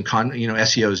still see them,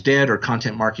 SEO is dead or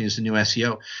content marketing is the new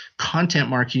SEO. Content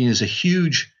marketing is a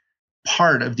huge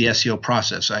part of the SEO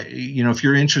process. If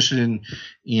you're interested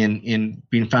in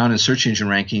being found in search engine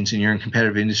rankings and you're in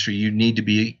competitive industry, you need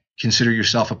to consider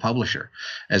yourself a publisher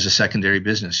as a secondary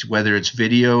business, whether it's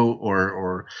video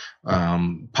or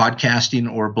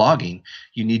podcasting or blogging.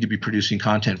 You need to be producing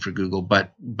content for Google,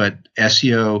 but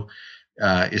SEO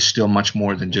is still much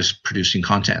more than just producing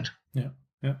content. Yeah.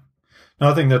 No,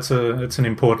 I think it's an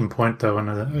important point, though,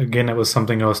 and again, it was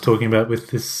something I was talking about with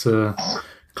this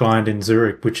client in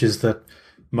Zurich, which is that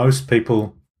most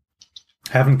people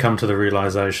haven't come to the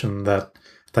realization that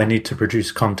they need to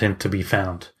produce content to be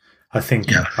found. I think,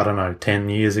 I don't know, 10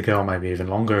 years ago, or maybe even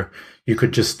longer, you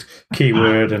could just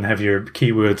keyword and have your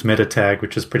keywords meta tag,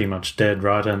 which is pretty much dead,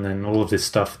 right? And then all of this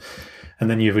stuff. And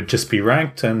then you would just be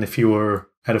ranked. And if you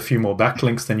had a few more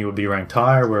backlinks, then you would be ranked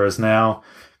higher. Whereas now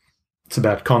it's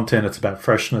about content, it's about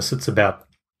freshness, it's about,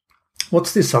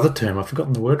 what's this other term? I've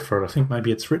forgotten the word for it. I think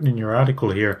maybe it's written in your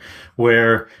article here,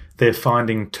 where they're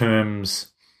finding terms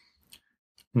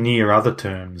near other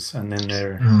terms, and then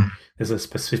there's a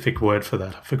specific word for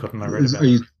that. I've forgotten. I read about it. Are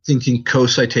you thinking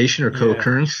co-citation or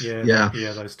co-occurrence? Yeah,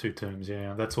 those two terms.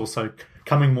 Yeah, that's also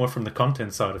coming more from the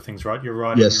content side of things, right? You're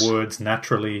writing words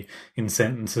naturally in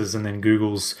sentences, and then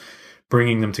Google's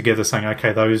bringing them together, saying,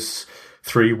 okay, those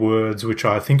 3 words, which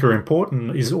I think are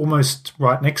important, is almost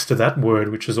right next to that word,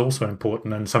 which is also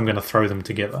important, and so I'm going to throw them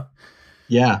together.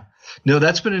 Yeah. No,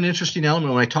 that's been an interesting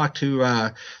element. When I talked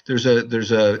to there's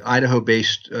a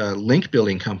Idaho-based link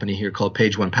building company here called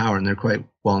Page One Power, and they're quite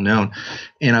well known.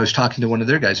 And I was talking to one of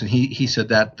their guys, and he said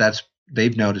that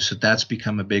they've noticed that's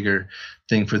become a bigger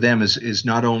thing for them. Is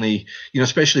not only,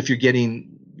 especially if you're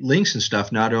getting links and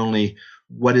stuff, not only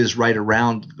what is right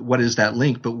around, what is that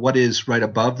link, but what is right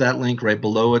above that link, right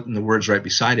below it, and the words right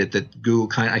beside it that Google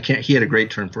he had a great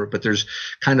term for it, but there's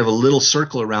kind of a little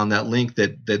circle around that link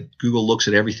that Google looks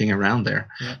at everything around there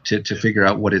to figure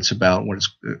out what it's about, what it's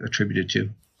attributed to.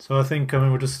 So I think,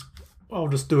 I'll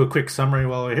just do a quick summary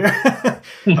while we're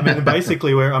here.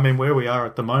 Basically where we are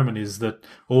at the moment is that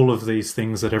all of these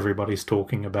things that everybody's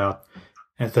talking about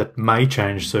and that may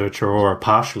change search or are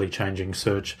partially changing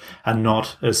search are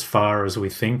not as far as we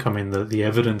think. The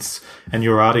evidence, and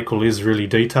your article is really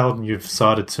detailed, and you've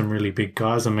cited some really big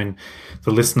guys. The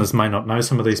listeners may not know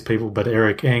some of these people, but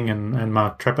Eric Eng and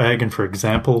Mark Trapperhagen, for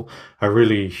example, are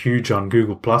really huge on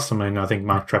Google+. I think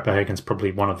Mark Trapperhagen's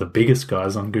probably one of the biggest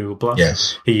guys on Google+.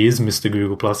 Yes. He is Mr.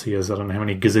 Google+. He has, I don't know how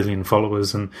many gazillion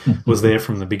followers, and was there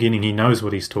from the beginning. He knows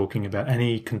what he's talking about, and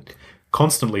he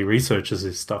constantly researches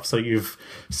this stuff. So you've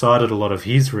cited a lot of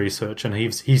his research, and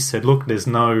he said, look, there's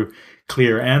no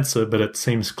clear answer, but it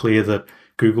seems clear that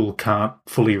Google can't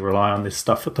fully rely on this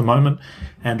stuff at the moment.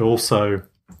 And also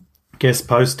guest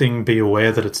posting, be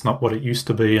aware that it's not what it used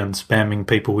to be, and spamming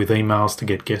people with emails to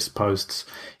get guest posts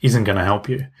isn't going to help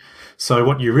you. So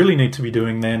what you really need to be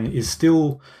doing then is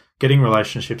still getting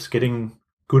relationships, getting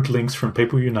good links from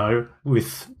people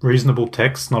with reasonable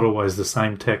text, not always the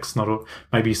same text,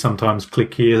 maybe sometimes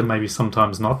click here, maybe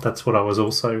sometimes not. That's what I was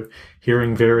also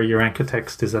hearing. Vary your anchor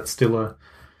text. Is that still a...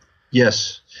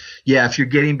 Yes. Yeah, if you're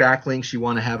getting backlinks, you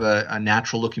want to have a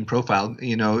natural looking profile.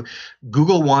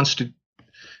 Google wants to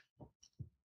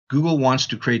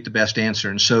create the best answer,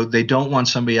 and so they don't want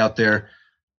somebody out there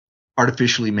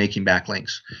artificially making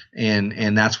backlinks,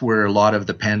 and that's where a lot of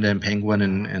the Panda and Penguin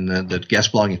and the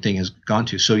guest blogging thing has gone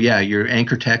to. So yeah, your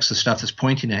anchor text, the stuff that's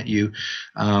pointing at you,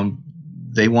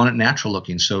 they want it natural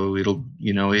looking. So it'll,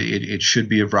 it should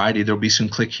be a variety. There'll be some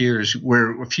click here's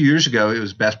where a few years ago it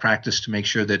was best practice to make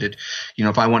sure that it,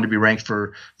 if I wanted to be ranked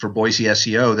for Boise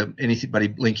SEO, that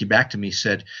anybody linking back to me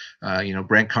said,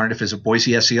 Brent Carnduff is a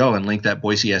Boise SEO and link that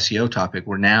Boise SEO topic,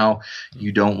 where now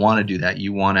you don't want to do that.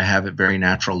 You want to have it very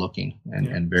natural looking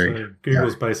and very. So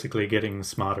Google's basically getting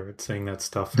smarter at seeing that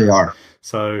stuff. They are.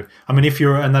 So, you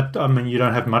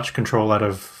don't have much control out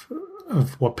of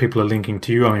what people are linking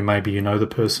to you. Maybe you know the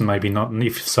person, maybe not. And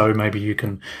if so, maybe you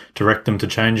can direct them to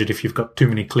change it if you've got too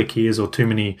many click here's or too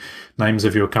many names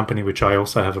of your company, which I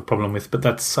also have a problem with. But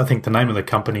that's, I think, the name of the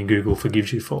company Google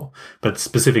forgives you for. But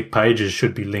specific pages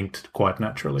should be linked quite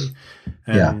naturally.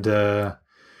 And,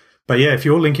 But yeah, if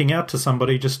you're linking out to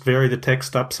somebody, just vary the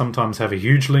text up. Sometimes have a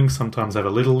huge link, sometimes have a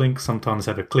little link, sometimes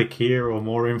have a click here or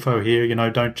more info here.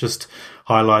 Don't just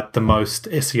highlight the most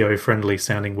SEO friendly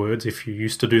sounding words. If you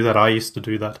used to do that, I used to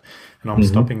do that, and I'm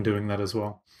stopping doing that as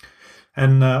well.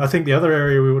 And I think the other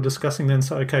area we were discussing then,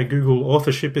 so okay, Google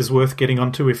authorship is worth getting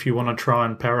onto if you want to try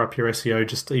and power up your SEO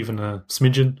just even a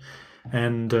smidgen.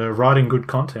 and writing good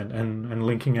content and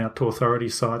linking out to authority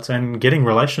sites and getting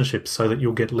relationships so that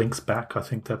you'll get links back. I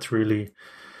think that's really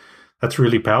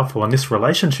powerful. And this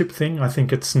relationship thing, I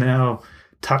think it's now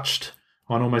touched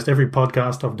on almost every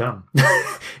podcast I've done.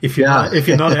 If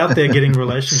you're not out there getting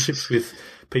relationships with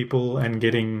people and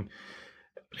getting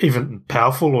even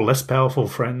powerful or less powerful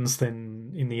friends,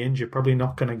 then in the end you're probably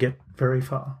not going to get very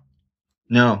far.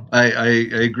 No, I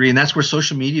agree. And that's where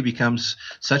social media becomes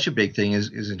such a big thing,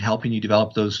 is in helping you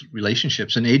develop those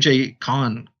relationships. And AJ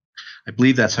Khan, I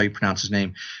believe that's how you pronounce his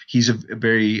name. He's a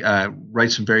very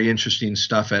writes some very interesting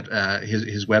stuff at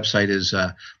his website is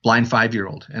Blind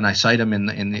 5-Year-Old, and I cite him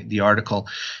in the article.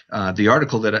 The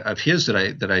article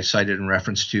that I cited in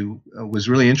reference to was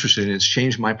really interesting. It's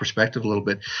changed my perspective a little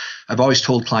bit. I've always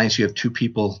told clients you have two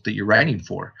people that you're writing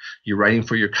for. You're writing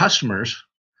for your customers,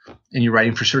 and you're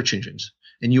writing for search engines.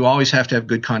 And you always have to have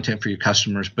good content for your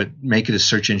customers, but make it as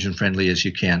search engine friendly as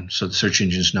you can so the search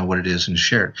engines know what it is and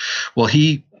share it. Well,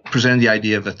 he presented the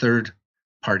idea of a third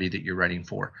party that you're writing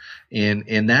for,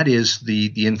 and that is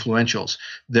the influentials.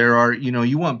 There are,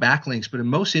 you want backlinks, but in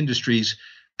most industries,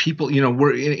 people,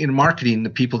 we're in marketing,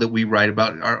 the people that we write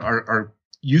about are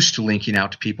used to linking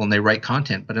out to people and they write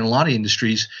content. But in a lot of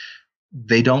industries,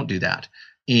 they don't do that.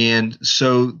 And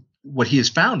so what he has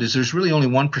found is there's really only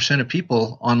 1% of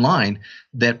people online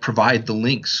that provide the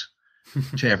links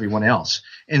to everyone else.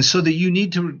 And so that you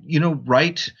need to,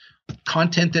 write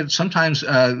content that sometimes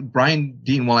Brian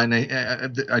Dean,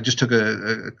 I just took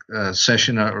a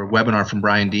session or a webinar from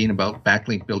Brian Dean about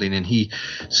backlink building, and he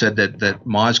said that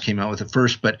Moz came out with it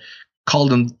first, but called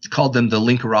them the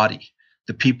linkerati,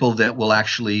 the people that will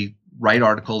actually write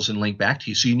articles and link back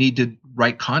to you. So you need to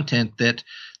write content that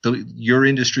your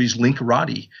industry's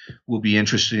linkerati will be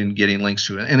interested in getting links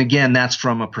to it. And again, that's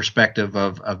from a perspective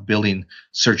of building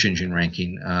search engine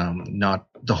ranking. Not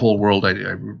the whole world, I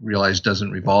realize,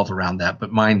 doesn't revolve around that,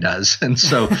 but mine does. And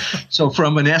so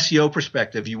from an SEO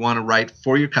perspective, you want to write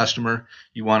for your customer,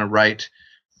 you want to write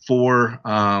for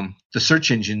the search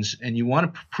engines, and you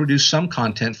want to produce some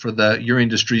content for your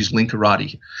industry's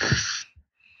linkerati.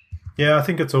 Yeah, I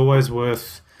think it's always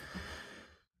worth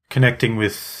connecting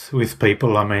with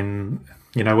people. I mean,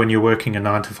 when you're working a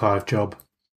 9-to-5 job,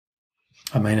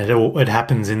 I mean, it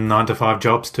happens in 9-to-5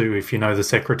 jobs too. If you know the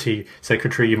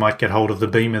secretary, you might get hold of the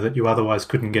beamer that you otherwise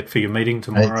couldn't get for your meeting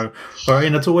tomorrow. Right.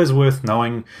 And it's always worth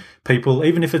knowing people,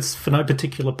 even if it's for no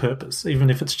particular purpose, even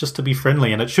if it's just to be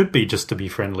friendly, and it should be just to be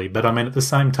friendly. But I mean, at the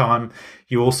same time,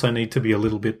 you also need to be a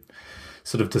little bit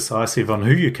sort of decisive on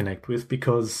who you connect with,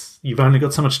 because you've only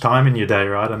got so much time in your day,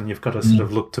 right? And you've got to sort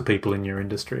of look to people in your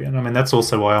industry. And I mean, that's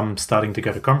also why I'm starting to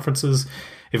go to conferences.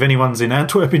 If anyone's in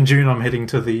Antwerp in June, I'm heading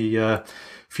to the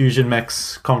Fusion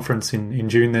Max conference in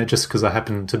June there, just because I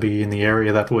happen to be in the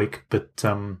area that week. But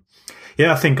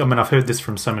yeah, I've heard this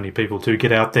from so many people too.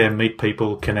 Get out there, meet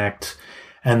people, connect,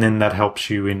 and then that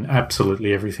helps you in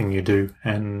absolutely everything you do.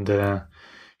 And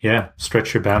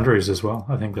stretch your boundaries as well.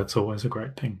 I think that's always a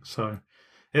great thing. So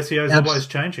SEO is always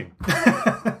changing.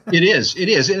 It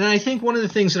is. And I think one of the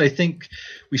things that I think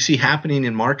we see happening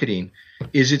in marketing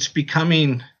is it's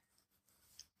becoming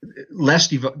less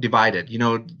divided.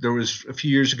 There was a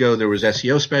few years ago, there was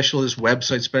SEO specialists,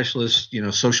 website specialists,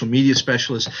 social media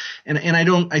specialists. And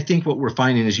I think what we're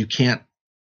finding is you can't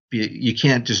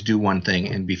just do one thing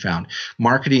and be found.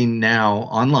 Marketing now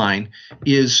online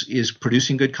is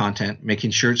producing good content,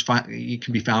 making sure you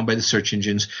can be found by the search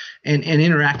engines, and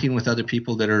interacting with other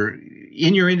people that are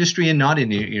in your industry and not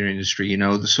in your industry.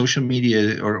 The social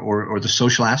media or the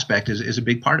social aspect is a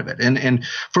big part of it. And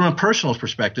from a personal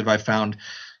perspective, I found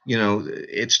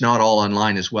it's not all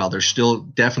online as well. There's still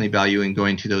definitely value in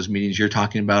going to those meetings you're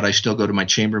talking about. I still go to my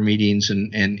chamber meetings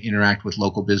and interact with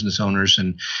local business owners.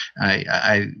 And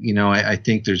I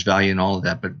think there's value in all of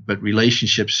that, but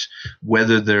relationships,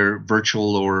 whether they're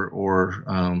virtual or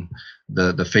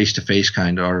the face-to-face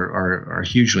kind, are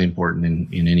hugely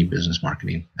important in any business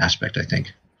marketing aspect, I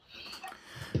think.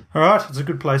 All right. It's a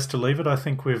good place to leave it. I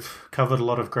think we've covered a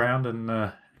lot of ground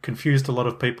and, confused a lot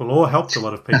of people or helped a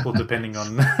lot of people depending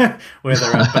on where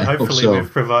they're at, but hopefully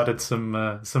we've provided some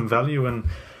value, and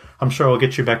I'm sure I'll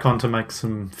get you back on to make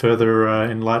some further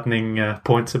enlightening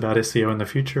points about SEO in the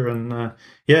future. And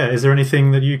is there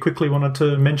anything that you quickly wanted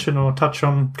to mention or touch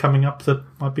on coming up that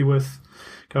might be worth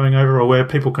going over, or where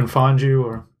people can find you?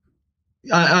 Or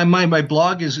My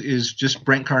blog is just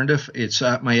Brent Carnduff. It's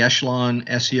at my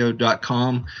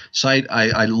MLP013 site.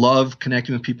 I love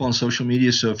connecting with people on social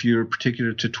media. So if you're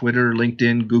particular to Twitter,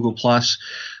 LinkedIn, Google Plus,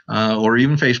 or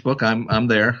even Facebook, I'm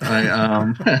there. You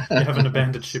haven't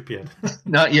abandoned ship yet.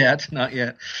 Not yet.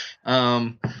 But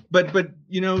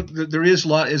there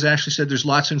is as Ashley said, there's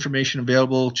lots of information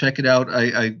available. Check it out.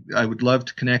 I would love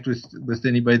to connect with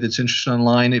anybody that's interested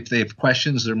online. If they have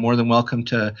questions, they're more than welcome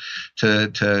to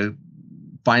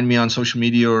find me on social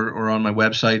media or on my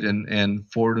website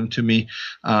and forward them to me.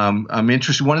 I'm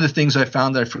interested. One of the things I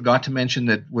found that I forgot to mention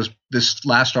that was this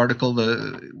last article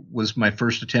was my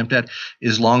first attempt at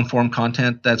is long form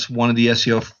content. That's one of the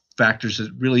SEO factors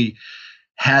that really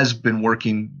has been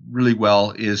working really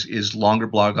well is longer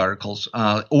blog articles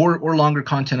or longer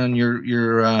content on your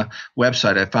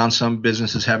website. I found some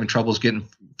businesses having troubles getting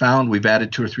found. We've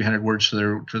added 200 or 300 words to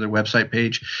their website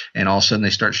page, and all of a sudden they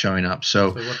start showing up.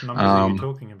 So what numbers are you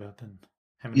talking about then?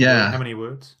 How many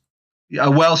words? Yeah,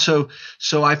 well, so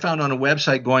I found on a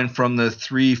website going from the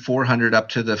 300-400 up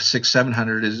to the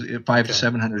 600-700 is 500 to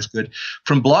 700 is good.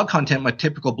 From blog content, my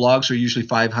typical blogs are usually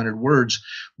 500 words.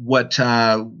 What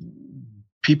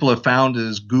people have found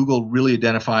is Google really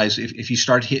identifies if you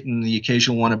start hitting the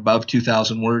occasional one above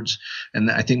 2,000 words,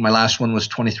 and I think my last one was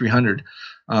 2,300.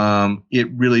 It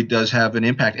really does have an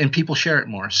impact, and people share it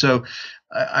more. So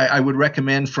I would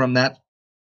recommend from that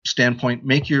standpoint,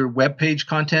 make your web page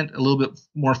content a little bit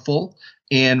more full,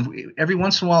 and every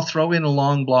once in a while throw in a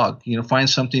long blog. Find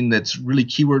something that's really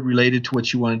keyword related to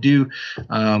what you want to do,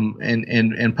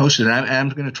 and post it. And I'm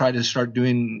going to try to start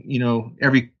doing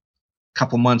every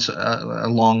couple months a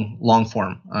long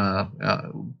form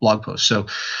blog post. So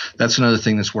that's another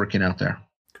thing that's working out there.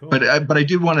 Cool. But I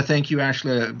do want to thank you,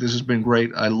 Ashley. This has been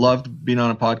great. I loved being on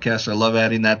a podcast. I love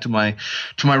adding that to my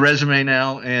resume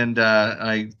now, and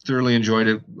I thoroughly enjoyed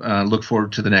it. Look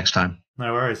forward to the next time.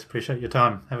 No worries. Appreciate your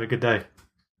time. Have a good day.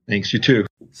 Thanks. You too.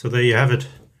 So there you have it.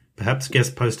 Perhaps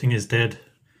guest posting is dead.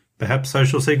 Perhaps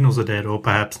social signals are dead, or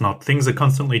perhaps not. Things are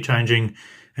constantly changing,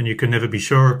 and you can never be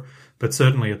sure. But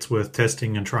certainly it's worth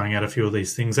testing and trying out a few of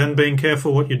these things and being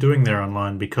careful what you're doing there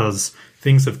online, because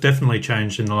things have definitely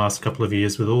changed in the last couple of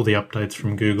years with all the updates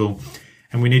from Google.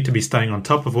 And we need to be staying on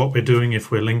top of what we're doing if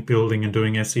we're link building and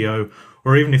doing SEO,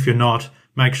 or even if you're not,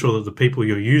 make sure that the people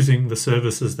you're using, the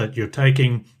services that you're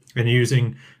taking and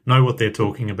using, know what they're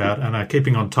talking about and are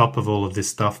keeping on top of all of this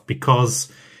stuff,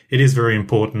 because it is very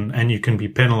important and you can be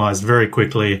penalized very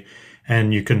quickly,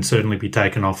 and you can certainly be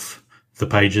taken off the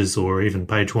pages or even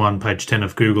page 1, page 10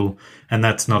 of Google, and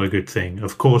that's not a good thing.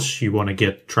 Of course, you want to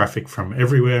get traffic from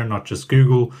everywhere, not just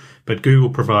Google, but Google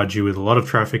provides you with a lot of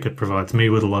traffic. It provides me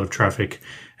with a lot of traffic,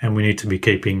 and we need to be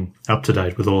keeping up to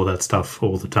date with all that stuff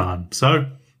all the time. So,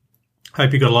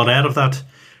 hope you got a lot out of that.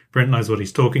 Brent knows what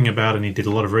he's talking about, and he did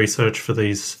a lot of research for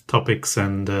these topics,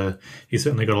 and he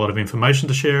certainly got a lot of information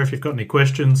to share. If you've got any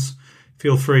questions,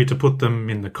 feel free to put them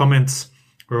in the comments.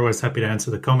 We're always happy to answer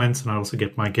the comments, and I also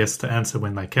get my guests to answer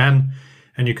when they can.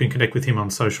 And you can connect with him on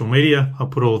social media. I'll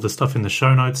put all the stuff in the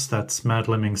show notes. That's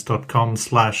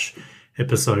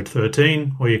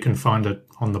madlemmings.com/episode13, or you can find it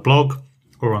on the blog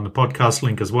or on the podcast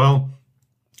link as well.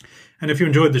 And if you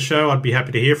enjoyed the show, I'd be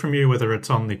happy to hear from you, whether it's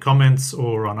on the comments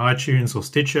or on iTunes or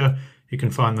Stitcher. You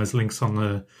can find those links on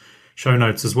the show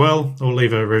notes as well, or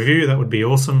leave a review. That would be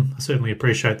awesome. I certainly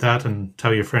appreciate that, and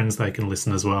tell your friends they can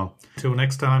listen as well. Till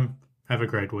next time, have a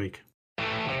great week.